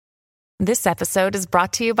This episode is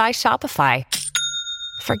brought to you by Shopify.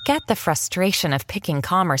 Forget the frustration of picking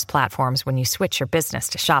commerce platforms when you switch your business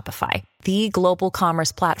to Shopify, the global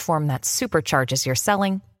commerce platform that supercharges your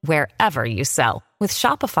selling wherever you sell. With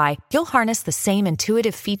Shopify, you'll harness the same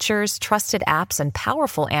intuitive features, trusted apps, and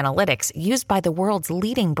powerful analytics used by the world's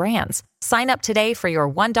leading brands. Sign up today for your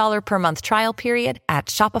 $1 per month trial period at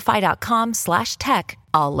shopify.com/tech,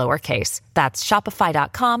 all lowercase. That's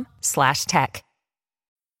shopify.com/tech.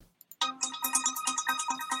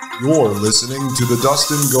 You're listening to the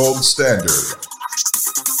Dustin Gold Standard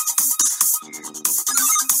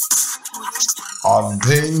on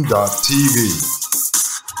Pain.tv.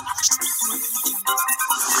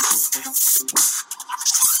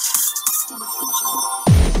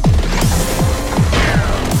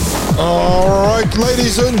 All right,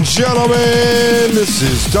 ladies and gentlemen, this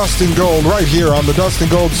is Dustin Gold right here on the Dustin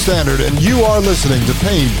Gold Standard, and you are listening to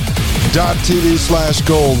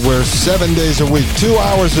Pain.tv/gold, where 7 days a week, 2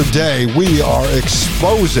 hours a day, we are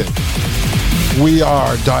exposing, we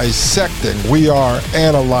are dissecting, we are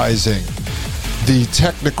analyzing the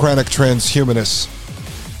technocratic transhumanists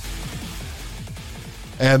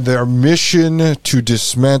and their mission to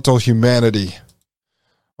dismantle humanity.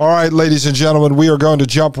 All right, ladies and gentlemen, we are going to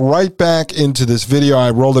jump right back into this video. I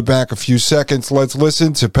rolled it back a few seconds. Let's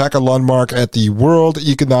listen to Pekka Lundmark at the World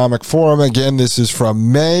Economic Forum. Again, this is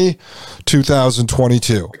from May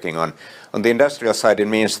 2022. On the industrial side, it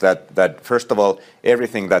means that first of all,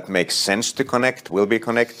 everything that makes sense to connect will be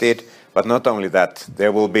connected. But not only that,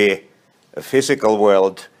 there will be a physical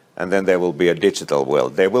world and then there will be a digital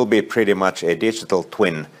world. There will be pretty much a digital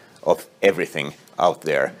twin of everything out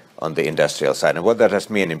there on the industrial side. And what that has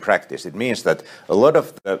mean in practice, it means that a lot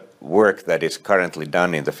of the work that is currently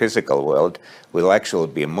done in the physical world will actually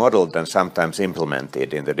be modeled and sometimes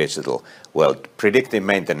implemented in the digital world. Predictive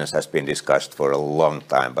maintenance has been discussed for a long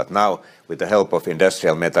time, but now with the help of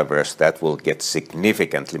industrial metaverse, that will get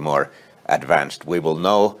significantly more advanced. We will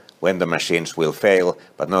know when the machines will fail,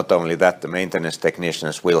 but not only that, the maintenance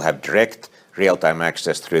technicians will have direct real-time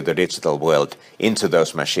access through the digital world into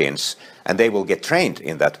those machines, and they will get trained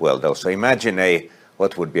in that world also. Imagine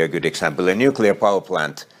what would be a good example, a nuclear power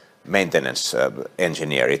plant maintenance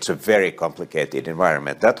engineer. It's a very complicated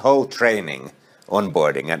environment. That whole training,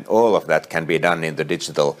 onboarding, and all of that can be done in the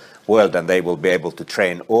digital world, and they will be able to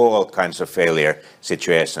train all kinds of failure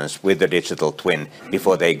situations with the digital twin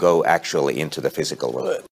before they go actually into the physical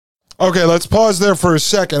world. Okay, let's pause there for a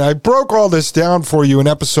second. I broke all this down for you in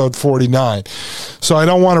episode 49, so I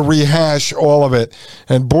don't want to rehash all of it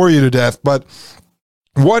and bore you to death. But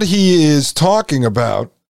what he is talking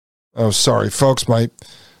about, oh, sorry, folks,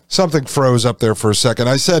 something froze up there for a second.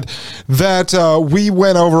 I said that we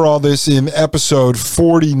went over all this in episode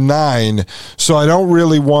 49, so I don't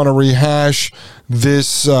really want to rehash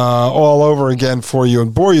this all over again for you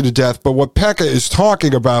and bore you to death. But what Pekka is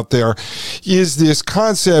talking about there is this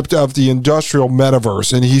concept of the industrial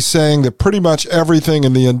metaverse. And he's saying that pretty much everything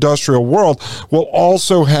in the industrial world will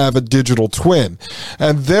also have a digital twin.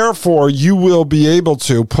 And therefore, you will be able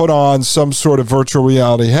to put on some sort of virtual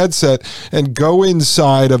reality headset and go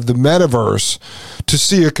inside of the metaverse to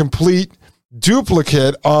see a complete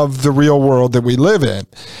duplicate of the real world that we live in,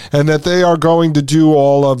 and that they are going to do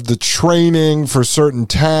all of the training for certain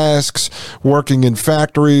tasks, working in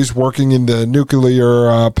factories, working in the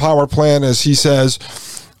nuclear power plant, as he says,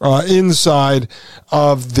 inside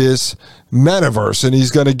of this metaverse. And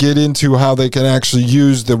he's going to get into how they can actually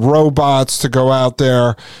use the robots to go out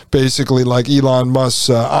there, basically like Elon Musk's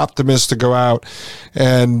Optimus, to go out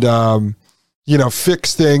and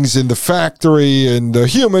fix things in the factory, and the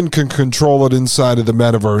human can control it inside of the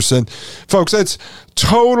metaverse. And folks, that's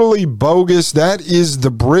totally bogus. That is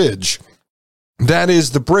the bridge. That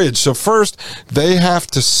is the bridge. So first, they have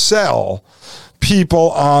to sell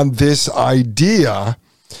people on this idea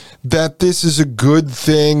that this is a good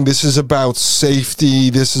thing. This is about safety.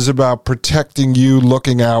 This is about protecting you,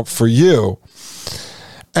 looking out for you.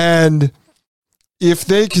 And if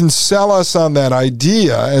they can sell us on that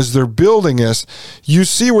idea as they're building us, you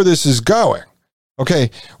see where this is going.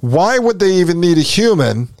 Okay, why would they even need a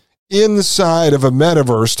human inside of a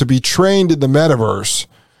metaverse to be trained in the metaverse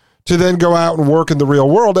to then go out and work in the real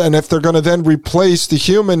world? And if they're going to then replace the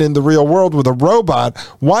human in the real world with a robot,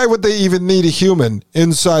 why would they even need a human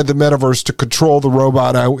inside the metaverse to control the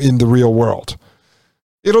robot out in the real world?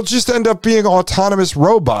 It'll just end up being autonomous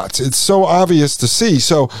robots. It's so obvious to see.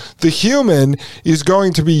 So the human is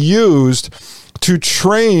going to be used to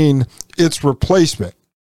train its replacement.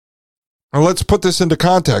 And let's put this into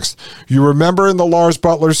context. You remember in the Lars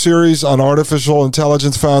Butler series on Artificial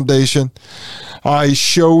Intelligence Foundation, I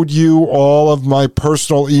showed you all of my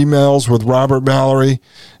personal emails with Robert Mallory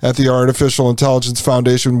at the Artificial Intelligence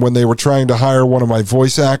Foundation when they were trying to hire one of my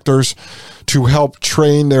voice actors to help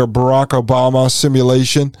train their Barack Obama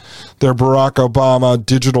simulation, their Barack Obama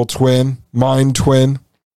digital twin, mind twin.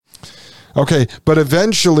 Okay, but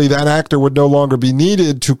eventually that actor would no longer be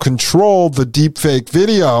needed to control the deepfake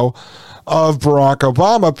video of Barack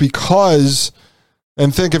Obama because,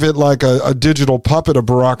 and think of it like a digital puppet of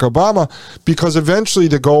Barack Obama, because eventually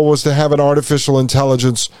the goal was to have an artificial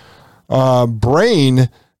intelligence brain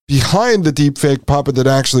behind the deepfake puppet that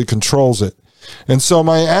actually controls it. And so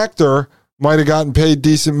my actor might have gotten paid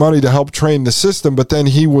decent money to help train the system, but then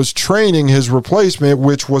he was training his replacement,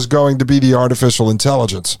 which was going to be the artificial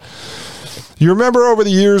intelligence. You remember over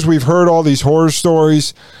the years, we've heard all these horror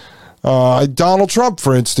stories. Donald Trump,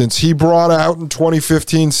 for instance, he brought out in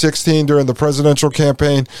 2015-16 during the presidential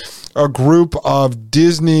campaign a group of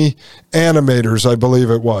Disney animators, I believe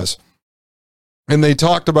it was. And they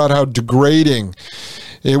talked about how degrading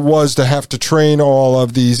it was to have to train all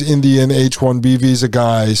of these Indian H-1B visa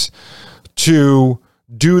guys to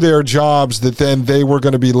do their jobs that then they were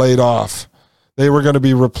going to be laid off. They were going to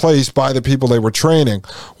be replaced by the people they were training.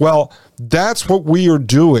 Well, that's what we are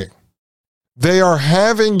doing. They are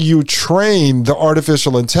having you train the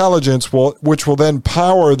artificial intelligence, which will then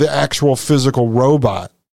power the actual physical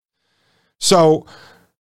robot. So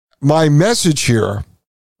my message here,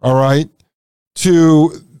 all right,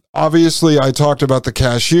 obviously I talked about the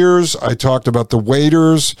cashiers, I talked about the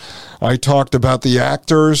waiters, I talked about the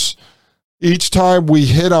actors. Each time we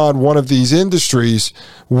hit on one of these industries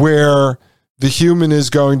where the human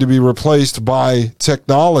is going to be replaced by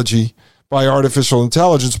technology, by artificial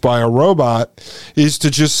intelligence, by a robot, is to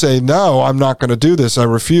just say, no, I'm not going to do this. I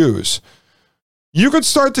refuse. You could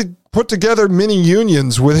start to put together mini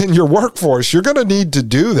unions within your workforce. You're going to need to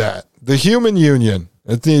do that. The human union,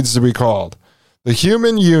 it needs to be called. The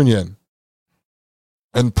human union.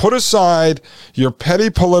 And put aside your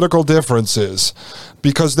petty political differences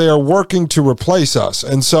because they are working to replace us.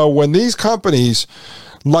 And so when these companies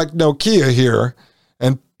like Nokia here,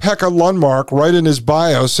 and Pekka Lundmark, right in his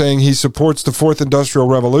bio saying he supports the fourth industrial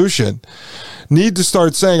revolution, need to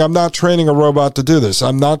start saying, I'm not training a robot to do this.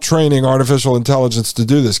 I'm not training artificial intelligence to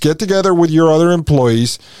do this. Get together with your other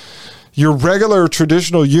employees. Your regular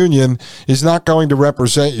traditional union is not going to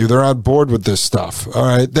represent you. They're on board with this stuff. All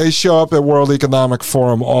right. They show up at World Economic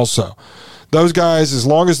Forum also. Those guys, as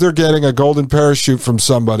long as they're getting a golden parachute from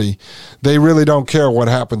somebody, they really don't care what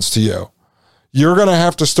happens to you. You're going to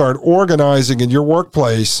have to start organizing in your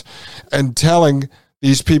workplace and telling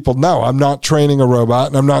these people, no, I'm not training a robot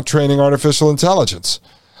and I'm not training artificial intelligence.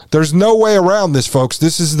 There's no way around this, folks.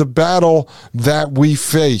 This is the battle that we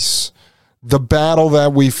face. The battle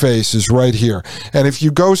that we face is right here. And if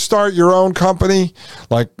you go start your own company,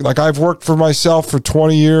 like I've worked for myself for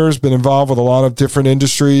 20 years, been involved with a lot of different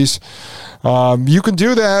industries, you can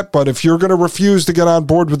do that. But if you're going to refuse to get on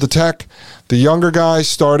board with the tech, the younger guy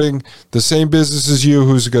starting the same business as you,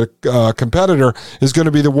 who's a competitor, is going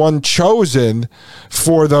to be the one chosen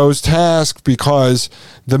for those tasks because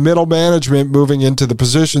the middle management moving into the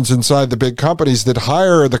positions inside the big companies that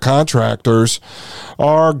hire the contractors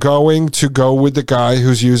are going to go with the guy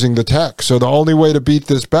who's using the tech. So the only way to beat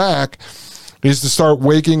this back is to start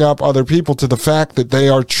waking up other people to the fact that they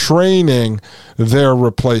are training their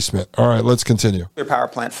replacement. All right, let's continue. Your power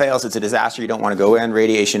plant fails, it's a disaster. You don't want to go in.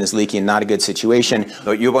 Radiation is leaking, not a good situation.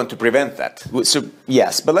 So you want to prevent that? So,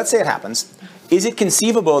 yes, but let's say it happens. Is it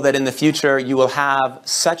conceivable that in the future you will have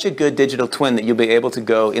such a good digital twin that you'll be able to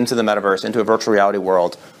go into the metaverse, into a virtual reality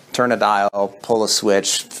world, turn a dial, pull a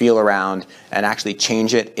switch, feel around, and actually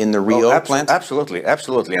change it in the real plant? Absolutely.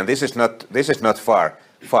 And this is not far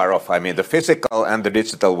off. I mean, the physical and the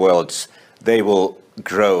digital worlds, they will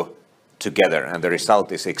grow together, and the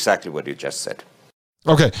result is exactly what you just said.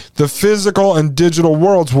 Okay, the physical and digital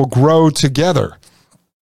worlds will grow together.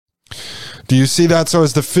 Do you see that? So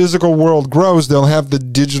as the physical world grows, they'll have the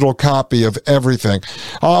digital copy of everything.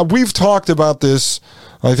 We've talked about this,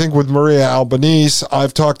 I think, with Maria Albanese.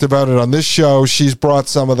 I've talked about it on this show. She's brought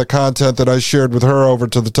some of the content that I shared with her over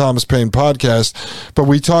to the Thomas Paine podcast. But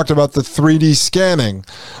we talked about the 3D scanning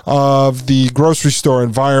of the grocery store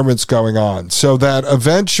environments going on. So that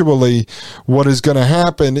eventually what is going to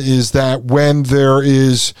happen is that when there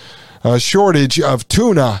is a shortage of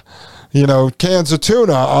tuna, cans of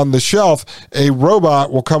tuna on the shelf, a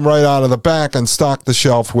robot will come right out of the back and stock the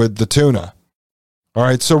shelf with the tuna. All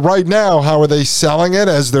right, so right now, how are they selling it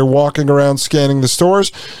as they're walking around scanning the stores?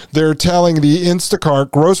 They're telling the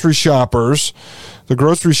Instacart grocery shoppers, the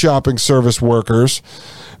grocery shopping service workers,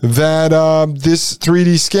 that this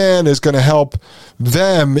 3D scan is going to help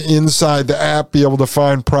them inside the app be able to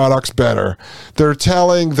find products better. They're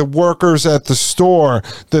telling the workers at the store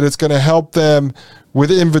that it's going to help them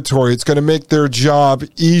with inventory. It's going to make their job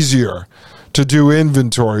easier to do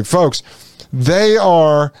inventory. Folks, they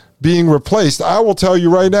are being replaced. I will tell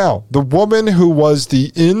you right now, the woman who was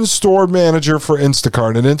the in-store manager for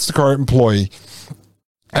Instacart, an Instacart employee,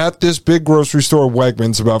 at this big grocery store,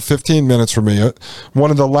 Wegmans, about 15 minutes from me,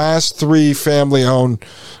 one of the last 3 family-owned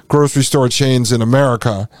grocery store chains in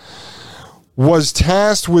America, was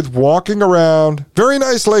tasked with walking around, very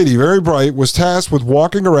nice lady, very bright, was tasked with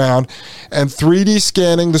walking around and 3D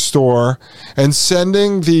scanning the store and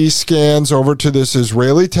sending the scans over to this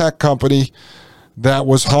Israeli tech company that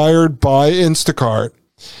was hired by Instacart.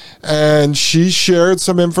 And she shared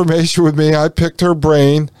some information with me. I picked her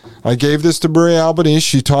brain. I gave this to Marie Albanese.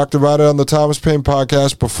 She talked about it on the Thomas Paine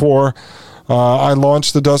podcast before I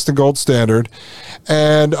launched the Dustin Gold Standard.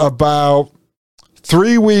 And about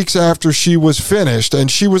 3 weeks after she was finished,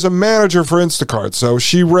 and she was a manager for Instacart, so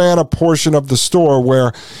she ran a portion of the store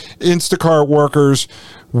where Instacart workers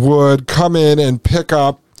would come in and pick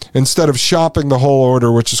up. Instead of shopping the whole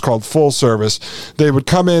order, which is called full service, they would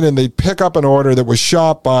come in and they'd pick up an order that was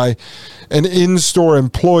shopped by an in-store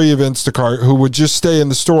employee of Instacart who would just stay in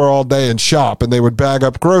the store all day and shop. And they would bag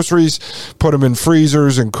up groceries, put them in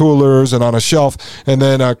freezers and coolers and on a shelf. And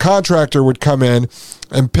then a contractor would come in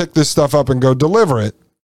and pick this stuff up and go deliver it.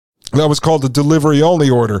 That was called the delivery-only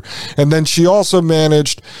order. And then she also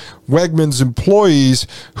managed Wegmans employees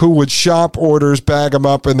who would shop orders, bag them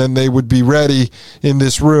up, and then they would be ready in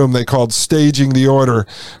this room they called staging the order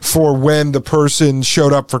for when the person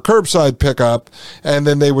showed up for curbside pickup, and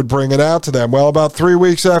then they would bring it out to them. Well, about 3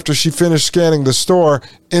 weeks after she finished scanning the store,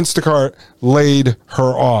 Instacart laid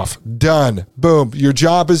her off. Done. Boom. Your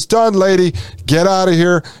job is done, lady. Get out of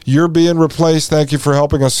here. You're being replaced. Thank you for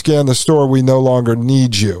helping us scan the store. We no longer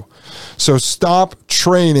need you. So stop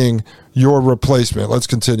training your replacement. Let's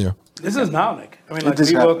continue. This is now, Nick. I mean, like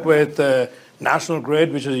we work with National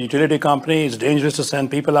Grid, which is a utility company. It's dangerous to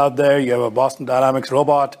send people out there. You have a Boston Dynamics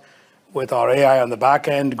robot with our AI on the back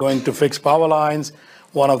end going to fix power lines.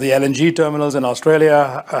 One of the LNG terminals in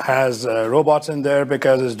Australia has robots in there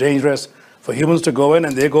because it's dangerous for humans to go in,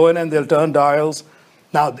 and they go in and they'll turn dials.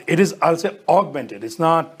 Now, it is, I'll say, augmented. It's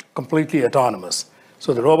not completely autonomous.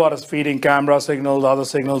 So the robot is feeding camera signals, other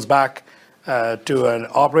signals back to an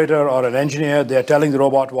operator or an engineer. They're telling the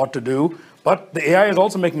robot what to do, but the AI is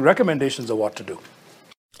also making recommendations of what to do.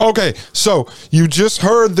 Okay, so you just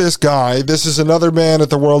heard this guy. This is another man at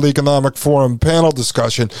the World Economic Forum panel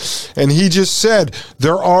discussion, and he just said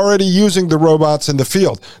they're already using the robots in the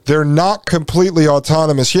field. They're not completely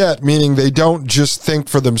autonomous yet, meaning they don't just think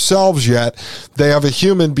for themselves yet. They have a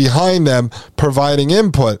human behind them providing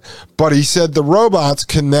input. But he said the robots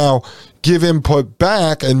can now give input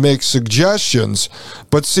back and make suggestions.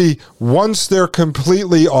 But see, once they're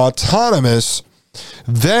completely autonomous,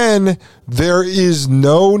 then there is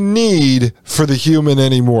no need for the human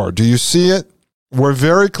anymore. Do you see it? We're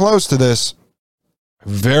very close to this.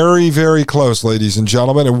 Very, very close, ladies and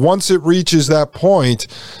gentlemen. And once it reaches that point,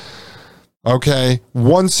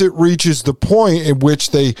 once it reaches the point in which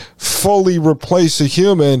they fully replace a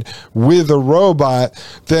human with a robot,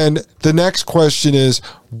 then the next question is,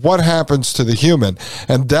 what happens to the human?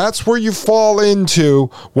 And that's where you fall into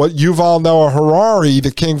what Yuval Noah Harari, the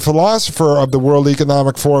king philosopher of the World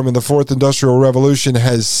Economic Forum in the Fourth Industrial Revolution,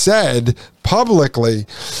 has said publicly,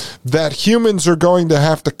 that humans are going to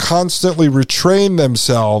have to constantly retrain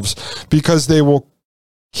themselves because they will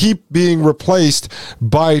keep being replaced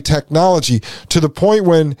by technology, to the point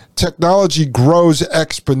when technology grows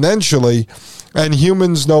exponentially and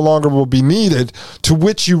humans no longer will be needed, to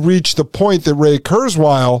which you reach the point that Ray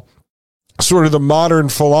Kurzweil, sort of the modern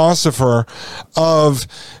philosopher of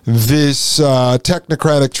this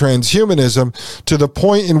technocratic transhumanism, to the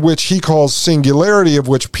point in which he calls singularity, of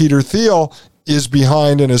which Peter Thiel is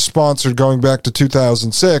behind and is sponsored going back to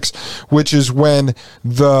 2006, which is when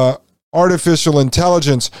the artificial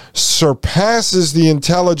intelligence surpasses the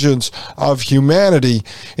intelligence of humanity,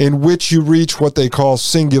 in which you reach what they call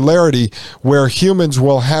singularity, where humans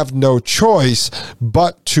will have no choice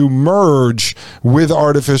but to merge with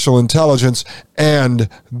artificial intelligence and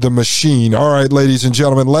the machine. All right, ladies and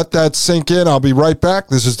gentlemen, let that sink in. I'll be right back.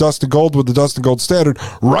 This is Dustin Gold with the Dustin Gold Standard,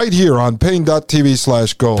 right here on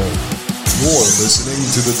Paine.tv/gold. You're listening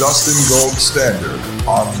to the Dustin Gold Standard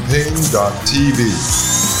on Paine.tv.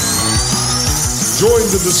 Join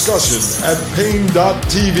the discussion at pain.tv/gold.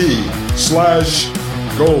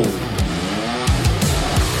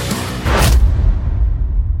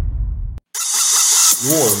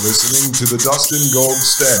 You're listening to the Dustin Gold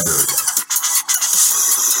Standard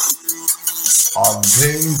on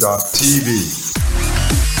pain.tv.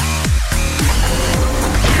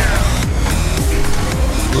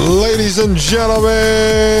 Ladies and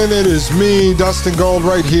gentlemen, it is me, Dustin Gold,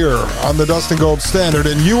 right here on the Dustin Gold Standard,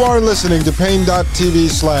 and you are listening to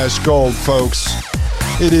pain.tv/gold, folks.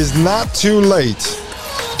 It is not too late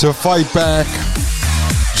to fight back.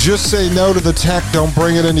 Just say no to the tech. Don't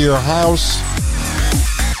bring it into your house.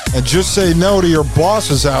 And just say no to your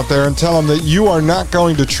bosses out there and tell them that you are not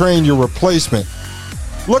going to train your replacement.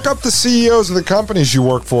 Look up the CEOs of the companies you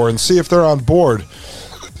work for and see if they're on board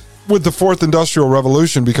with the fourth industrial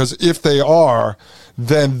revolution, because if they are,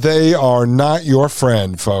 then they are not your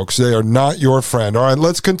friend, folks. They are not your friend. All right,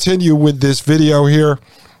 let's continue with this video here.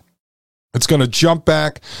 It's going to jump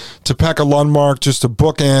back to Pekka Lundmark, just to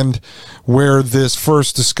bookend where this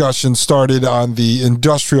first discussion started on the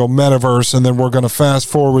industrial metaverse, and then we're going to fast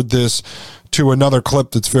forward this to another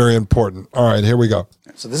clip that's very important. All right, here we go.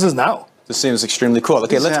 So this is now. This seems extremely cool.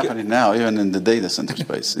 Okay, it's happening now, even in the data center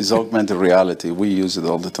space. It's augmented reality. We use it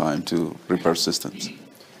all the time to repair systems.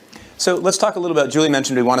 So let's talk a little about, Julie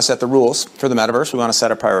mentioned we want to set the rules for the metaverse. We want to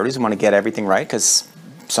set our priorities. We want to get everything right, because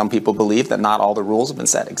some people believe that not all the rules have been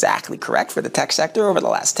set exactly correct for the tech sector over the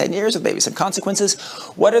last 10 years, with maybe some consequences.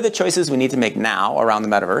 What are the choices we need to make now around the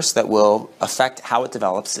metaverse that will affect how it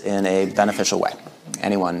develops in a beneficial way?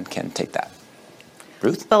 Anyone can take that.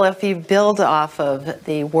 Ruth? Well, if you build off of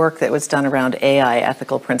the work that was done around AI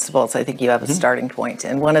ethical principles, I think you have a starting point.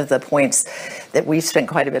 And one of the points that we've spent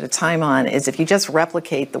quite a bit of time on is if you just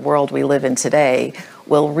replicate the world we live in today,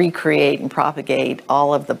 we'll recreate and propagate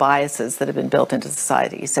all of the biases that have been built into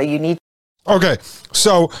society. So you need. Okay,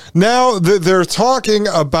 so now they're talking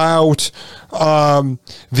about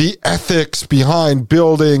the ethics behind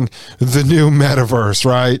building the new metaverse,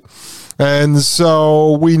 right? And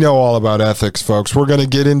so we know all about ethics, folks. We're going to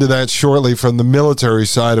get into that shortly from the military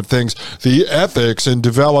side of things, the ethics in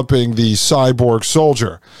developing the cyborg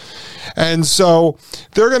soldier. And so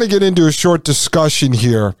they're going to get into a short discussion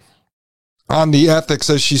here on the ethics,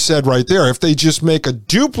 as she said right there. If they just make a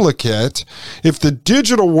duplicate, if the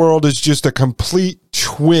digital world is just a complete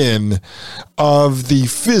twin of the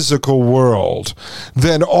physical world,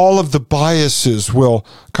 then all of the biases will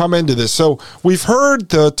come into this. So we've heard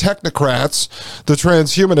the technocrats, the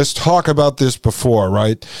transhumanists, talk about this before,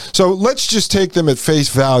 right? So let's just take them at face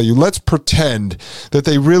value. Let's pretend that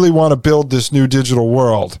they really want to build this new digital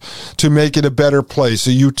world to make it a better place,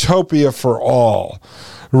 a utopia for all,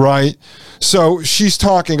 right? So she's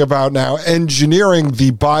talking about now engineering the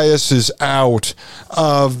biases out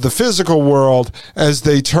of the physical world as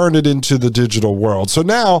they turn it into the digital world. So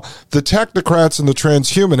now the technocrats and the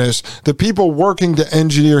transhumanists, the people working to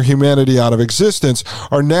engineer humanity out of existence,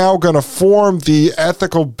 are now going to form the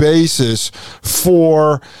ethical basis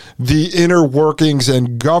for the inner workings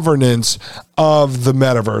and governance of the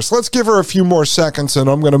metaverse. Let's give her a few more seconds, and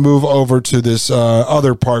I'm going to move over to this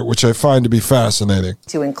other part, which I find to be fascinating.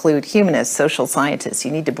 To include humanists, social scientists,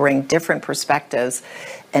 you need to bring different perspectives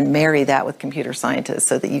and marry that with computer scientists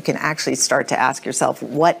so that you can actually start to ask yourself,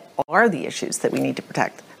 what are the issues that we need to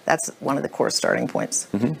protect? That's one of the core starting points.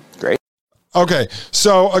 Mm-hmm. Great. Okay,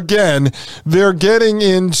 so again, they're getting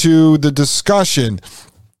into the discussion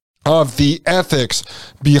of the ethics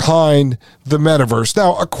behind the metaverse.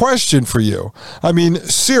 Now, a question for you. I mean,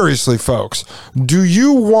 seriously, folks, do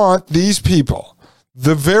you want these people,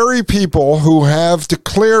 the very people who have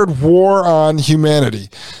declared war on humanity,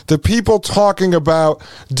 the people talking about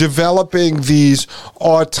developing these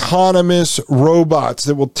autonomous robots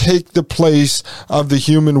that will take the place of the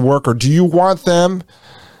human worker, do you want them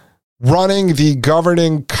running the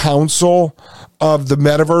governing council of the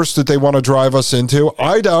metaverse that they want to drive us into?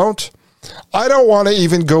 I don't want to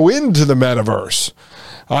even go into the metaverse.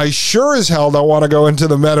 I sure as hell don't want to go into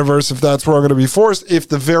the metaverse if that's where I'm going to be forced, if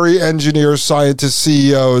the very engineers, scientists,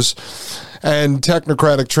 CEOs, and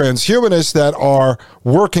technocratic transhumanists that are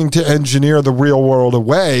working to engineer the real world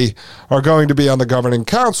away are going to be on the governing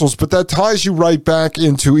councils. But that ties you right back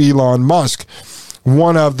into Elon Musk,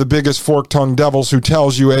 one of the biggest fork-tongued devils who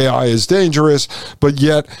tells you AI is dangerous, but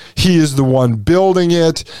yet he is the one building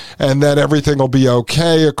it, and that everything will be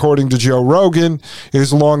okay, according to Joe Rogan,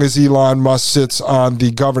 as long as Elon Musk sits on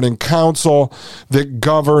the governing council that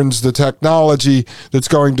governs the technology that's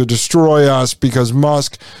going to destroy us, because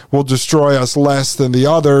Musk will destroy us less than the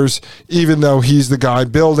others. Even though he's the guy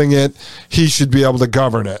building it, he should be able to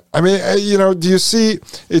govern it. I mean, do you see?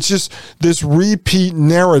 It's just this repeat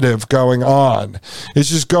narrative going on. It's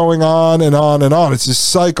just going on and on and on. It's this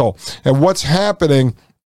cycle. And what's happening,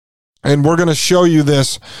 and we're going to show you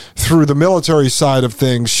this through the military side of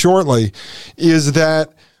things shortly, is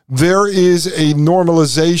that there is a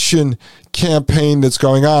normalization campaign that's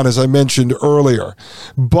going on, as I mentioned earlier.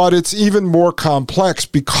 But it's even more complex,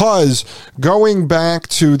 because going back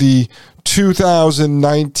to the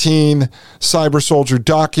 2019 Cyber Soldier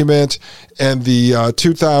document and the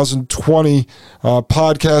 2020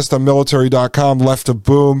 podcast on military.com, Left of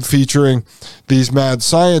Boom, featuring these mad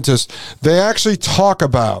scientists, they actually talk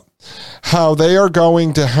about how they are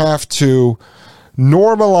going to have to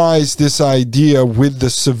normalize this idea with the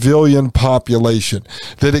civilian population,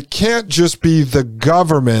 that it can't just be the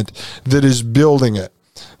government that is building it.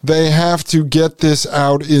 They have to get this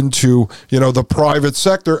out into, the private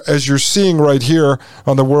sector, as you're seeing right here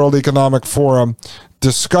on the World Economic Forum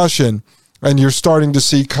discussion. And you're starting to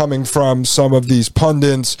see coming from some of these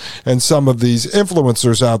pundits and some of these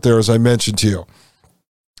influencers out there, as I mentioned to you,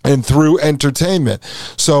 and through entertainment.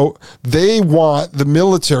 So they want the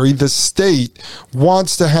military, the state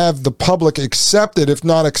wants to have the public accept it, if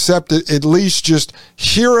not accept it, at least just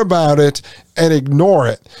hear about it and ignore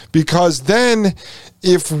it. Because then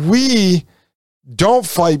if we don't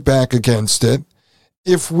fight back against it,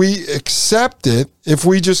 if we accept it, if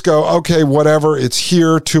we just go, okay, whatever, it's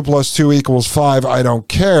here, 2 + 2 = 5, I don't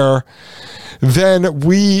care, then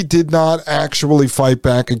we did not actually fight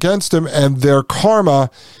back against them, and their karma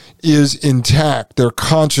is intact. Their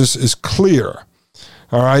conscience is clear.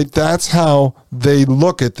 All right, that's how they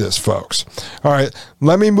look at this, folks. All right,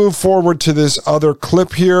 let me move forward to this other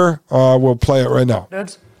clip here. We'll play it right now.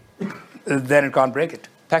 Then it can't break it.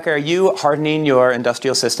 Pekka, are you hardening your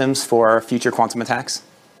industrial systems for future quantum attacks?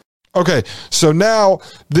 Okay, so now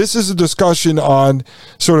this is a discussion on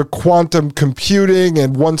sort of quantum computing,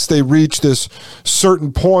 and once they reach this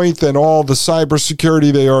certain point, then all the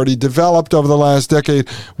cybersecurity they already developed over the last decade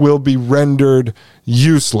will be rendered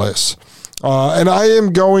useless. And I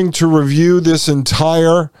am going to review this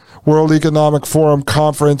entire World Economic Forum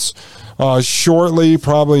conference shortly,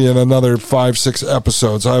 probably in another 5-6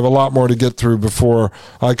 episodes. I have a lot more to get through before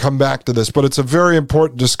I come back to this, but it's a very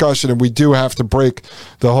important discussion, and we do have to break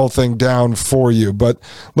the whole thing down for you. But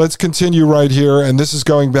let's continue right here, and this is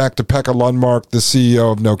going back to Pekka Lundmark, the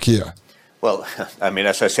CEO of Nokia. Well, I mean,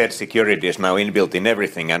 as I said, security is now inbuilt in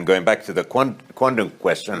everything, and going back to the quantum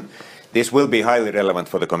question, this will be highly relevant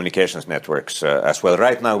for the communications networks as well.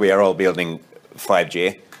 Right now, we are all building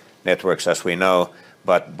 5G networks, as we know.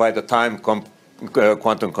 But by the time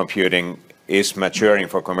quantum computing is maturing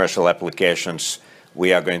for commercial applications,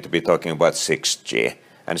 we are going to be talking about 6G.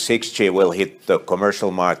 And 6G will hit the commercial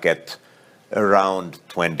market around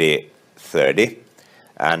 2030.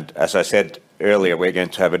 And as I said earlier, we're going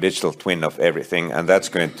to have a digital twin of everything, and that's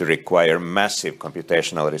going to require massive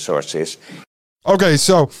computational resources. Okay,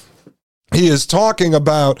 so he is talking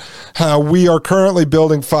about how we are currently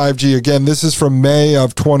building 5G. Again, this is from May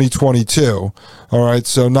of 2022. All right,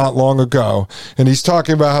 so not long ago. And he's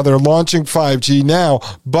talking about how they're launching 5G now,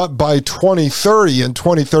 but by 2030, and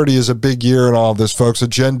 2030 is a big year in all this, folks.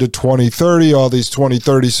 Agenda 2030, all these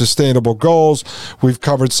 2030 sustainable goals. We've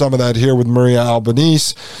covered some of that here with Maria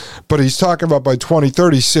Albanese. But he's talking about by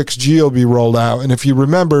 2030, 6G will be rolled out. And if you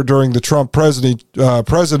remember, during the Trump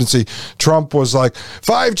presidency, Trump was like,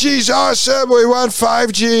 5G's awesome. We want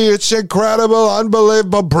 5G. It's incredible,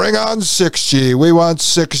 unbelievable. Bring on 6G. We want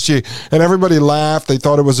 6G. And everybody laughed. They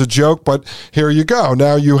thought it was a joke, but here you go.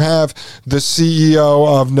 Now you have the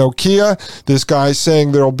CEO of Nokia, this guy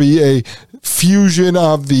saying there'll be a fusion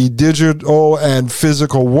of the digital and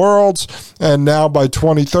physical worlds, and now by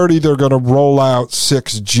 2030 they're going to roll out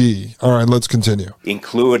 6G. All right, let's continue.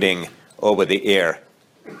 Including over-the-air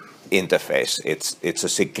interface. It's a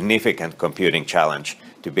significant computing challenge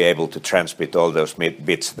to be able to transmit all those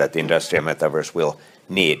bits that the industrial metaverse will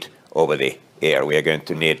need over the air. We are going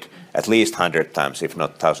to need at least 100 times, if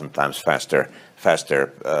not 1,000 times faster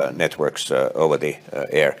networks over the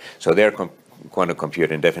air. So their quantum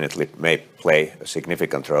computing definitely may play a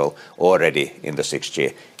significant role already in the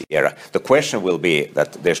 6G era. The question will be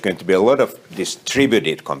that there's going to be a lot of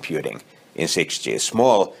distributed computing in 6G,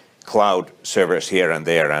 small cloud servers here and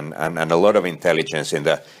there, and a lot of intelligence in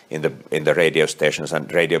the radio stations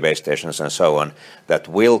and radio base stations and so on, that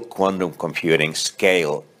will quantum computing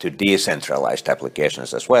scale to decentralized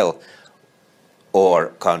applications as well?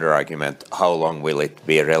 Or counter-argument, how long will it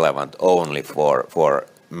be relevant only for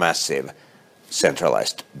massive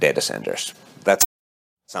centralized data centers? That's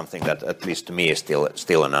something that, at least to me, is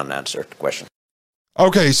still an unanswered question.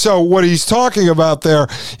 Okay, so what he's talking about there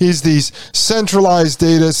is these centralized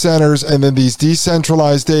data centers and then these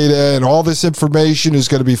decentralized data, and all this information is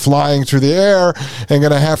going to be flying through the air and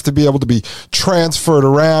going to have to be able to be transferred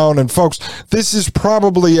around. And folks, this is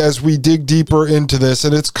probably, as we dig deeper into this,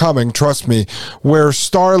 and it's coming, trust me, where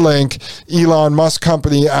Starlink, Elon Musk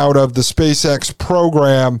company out of the SpaceX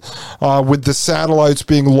program, with the satellites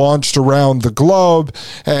being launched around the globe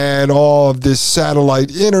and all of this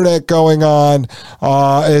satellite internet going on,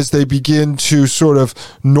 as they begin to sort of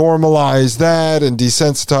normalize that and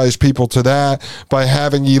desensitize people to that by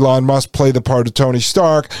having Elon Musk play the part of Tony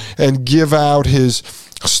Stark and give out his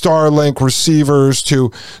Starlink receivers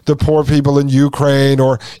to the poor people in Ukraine,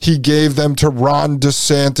 or he gave them to Ron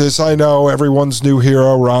DeSantis. I know, everyone's new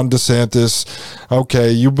hero, Ron DeSantis.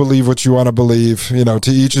 Okay, you believe what you want to believe,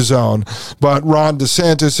 to each his own. But Ron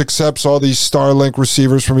DeSantis accepts all these Starlink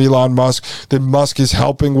receivers from Elon Musk. Then Musk is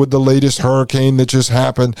helping with the latest hurricane that just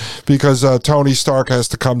happened because Tony Stark has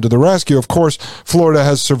to come to the rescue. Of course, Florida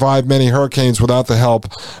has survived many hurricanes without the help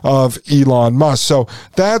of Elon Musk. So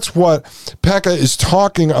that's what Pekka is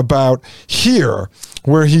talking about here,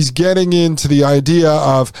 where he's getting into the idea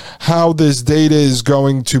of how this data is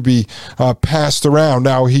going to be passed around.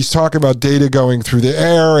 Now, he's talking about data going through the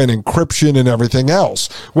air and encryption and everything else.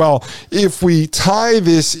 Well, if we tie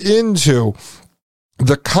this into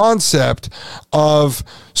the concept of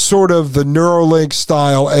sort of the Neuralink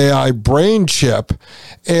style AI brain chip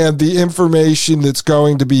and the information that's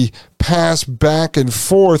going to be passed back and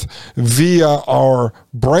forth via our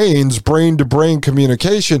brains, brain-to-brain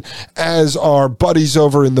communication, as our buddies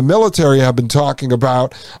over in the military have been talking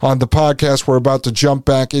about on the podcast we're about to jump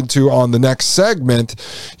back into on the next segment.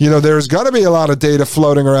 There's going to be a lot of data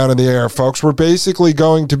floating around in the air, folks. We're basically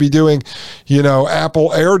going to be doing, Apple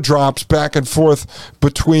airdrops back and forth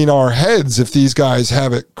between our heads if these guys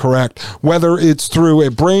have it correct, whether it's through a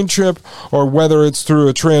brain chip or whether it's through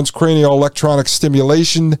a transcranial electronic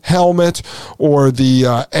stimulation helmet or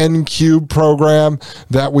the N-Cube program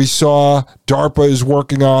that we saw DARPA is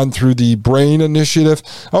working on through the Brain Initiative.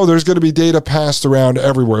 Oh, there's going to be data passed around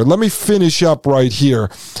everywhere. Let me finish up right here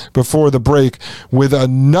before the break with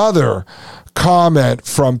another comment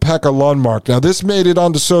from Pekka Lundmark. Now, this made it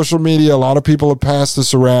onto social media. A lot of people have passed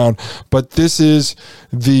this around, but this is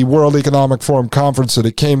the World Economic Forum conference that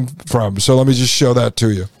it came from. So let me just show that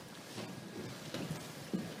to you.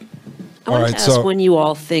 I want to ask when you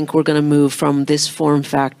all think we're going to move from this form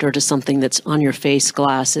factor to something that's on your face,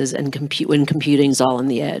 glasses, and when computing's all on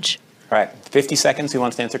the edge. All right, 50 seconds. Who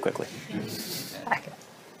wants to answer quickly?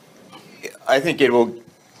 I think it will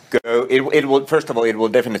go. It will. First of all, it will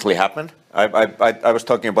definitely happen. I was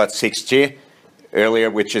talking about 6G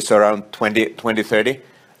earlier, which is around 2030.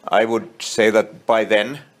 I would say that by then,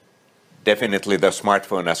 definitely the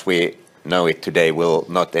smartphone as we know it today will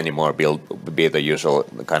not anymore be the usual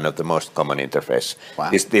kind of the most common interface.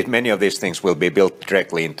 Wow. Many of these things will be built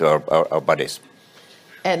directly into our bodies.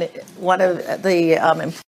 And one of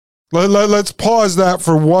the Let's pause that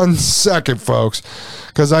for 1 second, folks,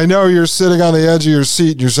 because I know you're sitting on the edge of your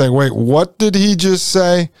seat and you're saying, wait, what did he just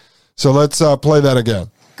say? So let's play that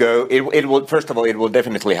again. It will. First of all, it will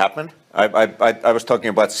definitely happen. I was talking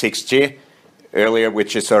about 6G earlier,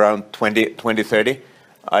 which is around 2030.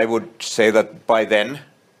 I would say that by then,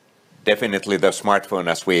 definitely the smartphone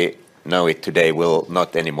as we know it today will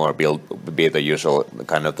not anymore be the usual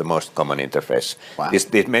kind of the most common interface. Wow.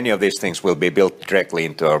 Many of these things will be built directly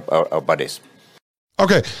into our bodies.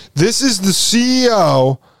 Okay, this is the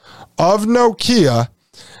CEO of Nokia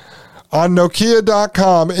on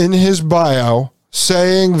Nokia.com in his bio,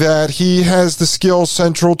 saying that he has the skills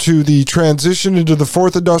central to the transition into the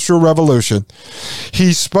fourth industrial revolution.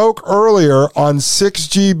 He spoke earlier on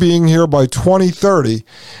 6G being here by 2030,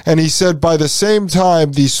 and he said by the same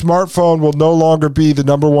time the smartphone will no longer be the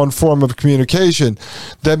number one form of communication,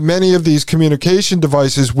 that many of these communication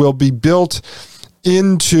devices will be built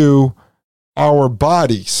into our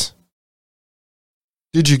bodies.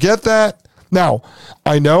 Did you get that? Now,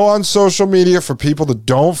 I know on social media, for people that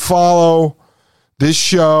don't follow this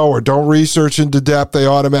show or don't research into depth, they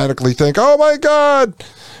automatically think, oh my God,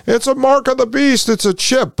 it's a mark of the beast, it's a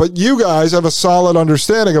chip. But you guys have a solid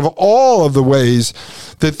understanding of all of the ways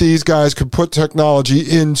that these guys could put technology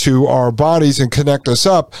into our bodies and connect us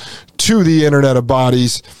up to the Internet of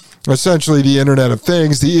Bodies, essentially the Internet of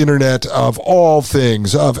Things, the Internet of all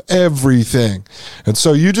things, of everything. And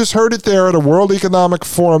so you just heard it there at a World Economic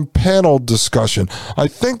Forum panel discussion. I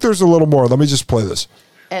think there's a little more. Let me just play this.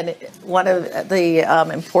 And one of the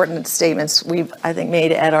important statements we've, I think,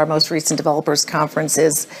 made at our most recent developers conference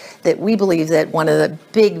is that we believe that one of the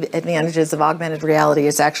big advantages of augmented reality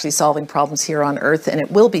is actually solving problems here on Earth. And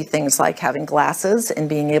it will be things like having glasses and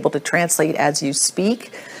being able to translate as you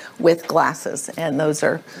speak with glasses. And those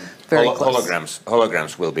are very close.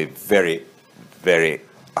 Holograms will be very, very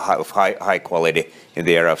high quality in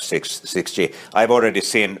the era of 6G. I've already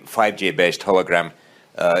seen 5G-based hologram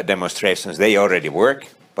demonstrations. They already work.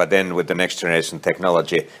 But then with the next generation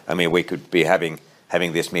technology, I mean, we could be having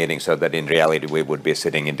this meeting so that in reality we would be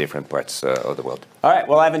sitting in different parts of the world. All right.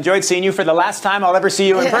 Well, I've enjoyed seeing you for the last time I'll ever see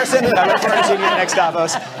you in person. I look forward to seeing you at the next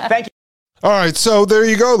Davos. Thank you. All right, so there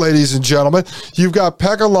you go, ladies and gentlemen. You've got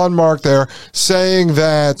Pekka Lundmark there saying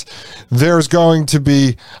that there's going to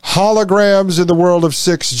be holograms in the world of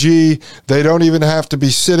 6G. They don't even have to be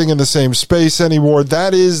sitting in the same space anymore.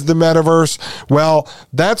 That is the metaverse. Well,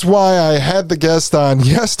 that's why I had the guest on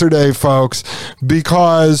yesterday, folks,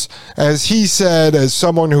 because as he said, as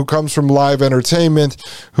someone who comes from live entertainment,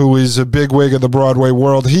 who is a bigwig of the Broadway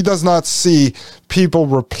world, he does not see people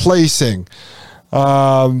replacing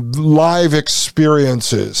live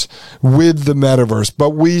experiences with the metaverse. But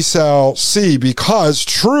we shall see, because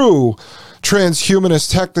true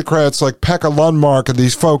transhumanist technocrats like Pekka Lundmark and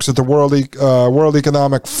these folks at the World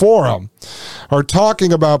Economic Forum are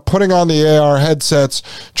talking about putting on the AR headsets,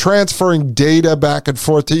 transferring data back and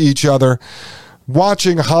forth to each other,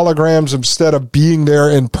 watching holograms instead of being there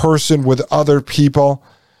in person with other people.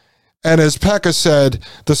 And as Pekka said,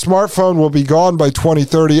 the smartphone will be gone by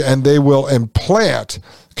 2030, and they will implant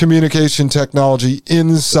communication technology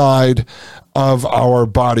inside of our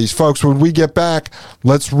bodies. Folks, when we get back,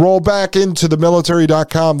 let's roll back into the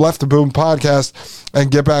military.com Left the Boom podcast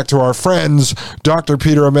and get back to our friends, Dr.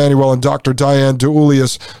 Peter Emanuel and Dr. Diane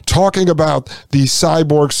DeUlius, talking about the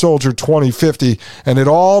Cyborg Soldier 2050. And it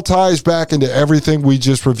all ties back into everything we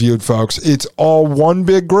just reviewed, folks. It's all one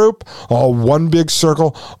big group, all one big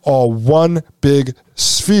circle, all one big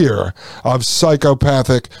sphere of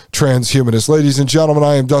psychopathic transhumanists. Ladies and gentlemen,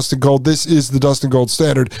 I am Dustin Gold. This is the Dustin Gold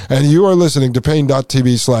Standard, and you are listening to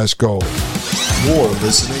Pain.tv/gold. You're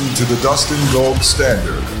listening to the Dustin Gold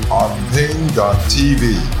Standard on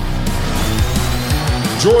Pain.tv.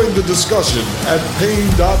 Join the discussion at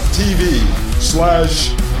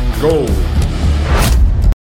Pain.tv/gold.